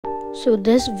So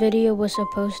this video was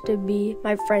supposed to be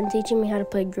my friend teaching me how to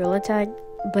play gorilla tag,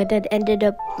 but it ended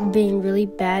up being really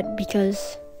bad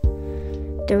because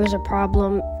there was a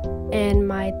problem and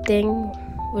my thing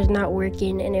was not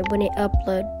working and it wouldn't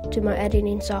upload to my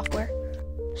editing software.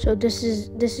 So this is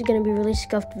gonna be a really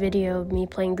scuffed video of me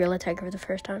playing gorilla tag for the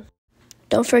first time.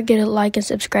 Don't forget to like and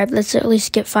subscribe. Let's at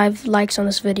least get 5 likes on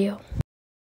this video.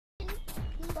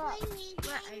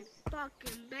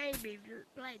 Fucking baby,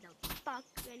 play the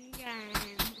fucking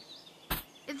game.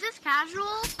 Is this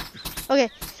casual? Okay,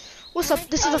 what's up?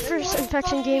 This is the first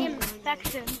infection game.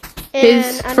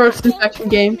 His first infection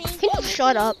game. Can you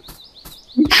shut up?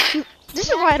 This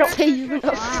is why I don't pay you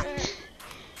enough.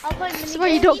 This is why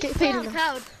you don't get paid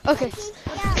enough. Okay.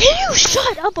 Can you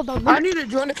shut up about me? I need to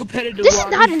join a competitive This is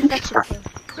not an infection.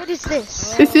 What is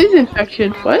this? This is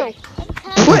infection. What?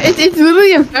 What? It's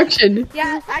literally infection.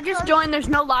 Yeah, I just joined. There's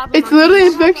no lava. It's literally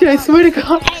infection. I swear to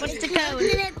God. What's the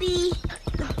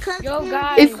code? Yo,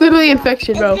 guys. It's literally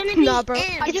infection, bro. Nah, bro.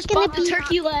 I just bought the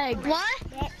turkey leg. What?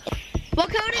 What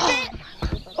code is it?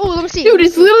 Oh, let me see. Dude,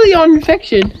 it's literally on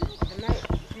infection.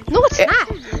 No, it's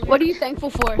not. What are you thankful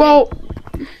for? Well,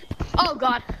 Oh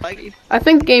God. I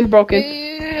think the game broken.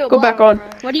 Go back on.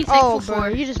 What are you thankful Oh, bro, for?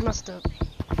 you just messed up.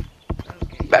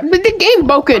 But the game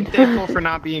broken. Thankful for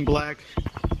not being black.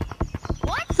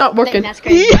 What? It's not working. That's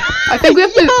crazy. I think we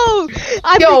have to.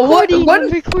 Yo, I'm recording. what? I'm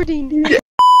recording.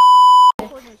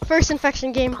 First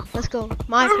infection game. Let's go.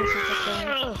 My first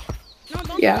infection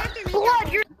game. Yeah.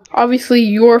 Obviously,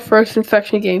 your first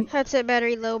infection game. Headset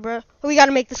battery low, bro. We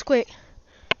gotta make this quick.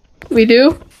 We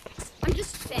do? I'm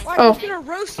just spit. Oh, He's gonna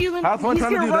roast you and he's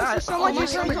gonna roast you so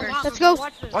much. Let's go.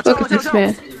 look at this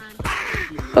man.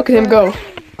 Look at him go.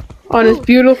 On his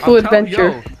beautiful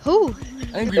adventure. Who?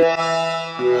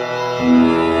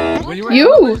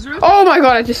 You? Oh my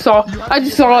God! I just saw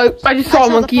a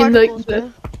monkey in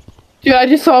the. Dude, I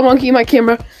just saw a monkey in my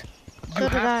camera. So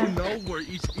did I. know where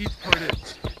each part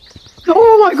is.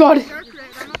 Oh my God!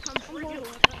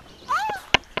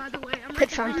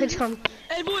 Pitch on, pitch on.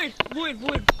 Hey, Void.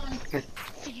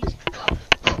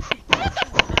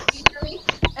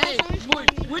 Hey,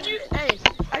 Void, would you, hey.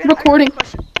 I'm recording.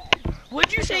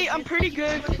 Would you say I'm pretty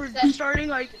good for starting,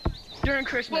 like, during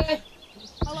Christmas?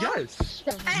 Yes.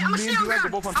 Hey, I'm a stay on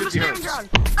ground.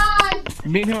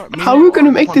 How are we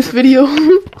gonna make this video?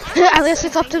 At least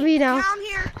it's up to me now. I'm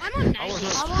here. I'm on 90.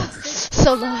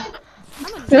 So low.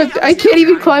 I can't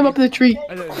even climb up the tree.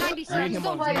 90 sucks.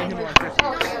 No,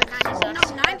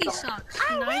 90 sucks.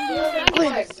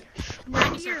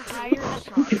 90 or higher.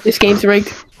 This game's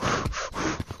rigged.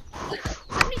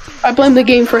 I blame the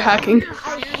game for hacking,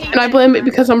 and I blame it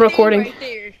because I'm recording.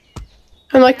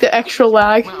 I like the extra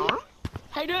lag.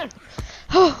 How you doing?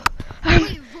 Oh,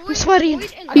 I'm sweating.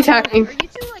 He's hacking.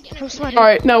 I'm sweating. All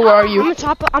right, now where are you?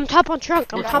 I'm top on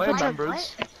trunk. I'm top on trunk.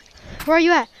 Where are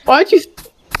you at? Why'd you?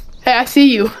 Hey, I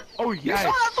see you. Oh,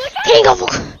 yeah. King of.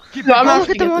 No, I'm Oh, not look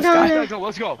at them all this down guy. there.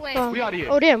 Let's go. Oh, We out of here.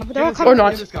 oh damn, they're all Or coming.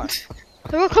 not.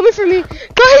 They're all coming for me,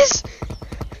 guys.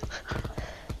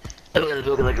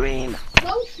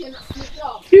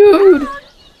 Dude.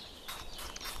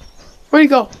 Where'd he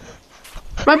go?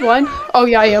 Am I blind? Oh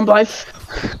yeah, I am blind.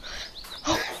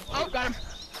 Oh, got him.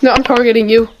 No, I'm targeting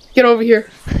you. Get over here.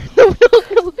 No.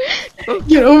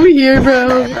 Get over here,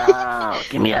 bro.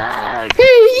 Give me a hug.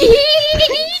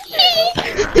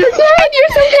 You're dead. You're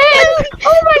so dead.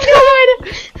 Oh my God.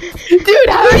 Dude,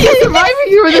 how are you surviving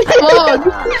here with this vlog?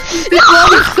 This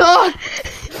vlog sucks.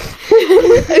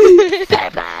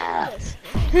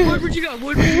 Void, where'd you go?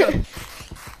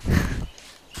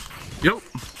 Yo.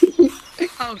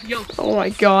 Oh, yo. Oh my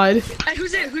God. Hey,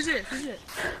 who's it?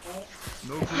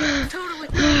 No clue. Totally.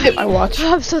 Hit my watch.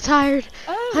 Oh, I'm so tired.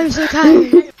 I'm so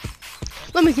tired.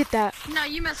 Let me get that. No,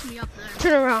 you messed me up there.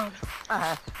 Turn around.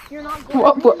 You're not going.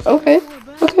 What? Okay,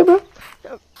 bro.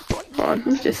 Come on, let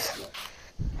me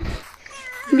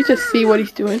just see what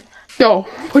he's doing. Yo,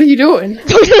 what are you doing?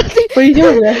 What are you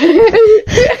doing there?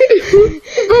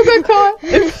 Oh got caught.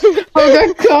 Oh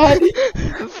got caught.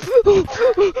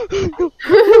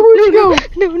 Where'd you go?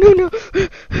 No.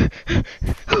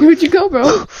 Where'd you go,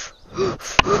 bro?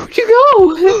 Where'd you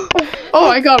go? Oh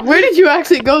my God, where did you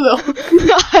actually go though?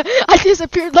 I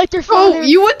disappeared like your Oh, father.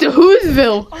 you went to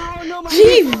Whoville. Oh, no, my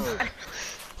Jeez.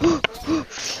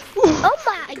 Oh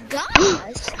my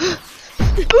gosh.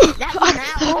 That one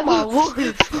out. Oh, my Lord.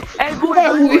 Hey, Void,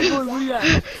 where you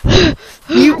at?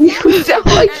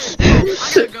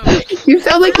 You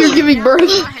sound like you're giving birth.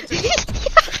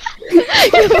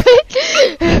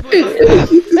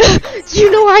 Do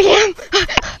you know who I am?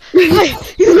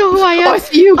 You know who I am? Oh, I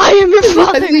see you. I am your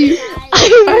father. I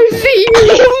see you. I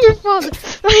am your father.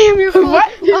 I am your father.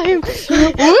 What? I am.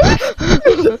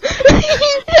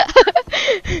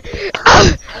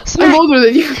 older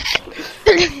than you.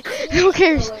 Who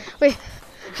cares? Wait,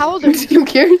 how old are you? Who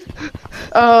cares?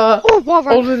 Oh,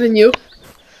 Walmart. Older than you.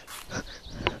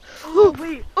 Oh,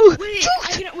 wait. Oh,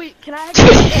 Wait, can I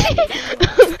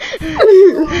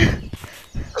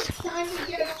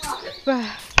Bruh.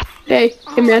 Hey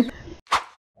man.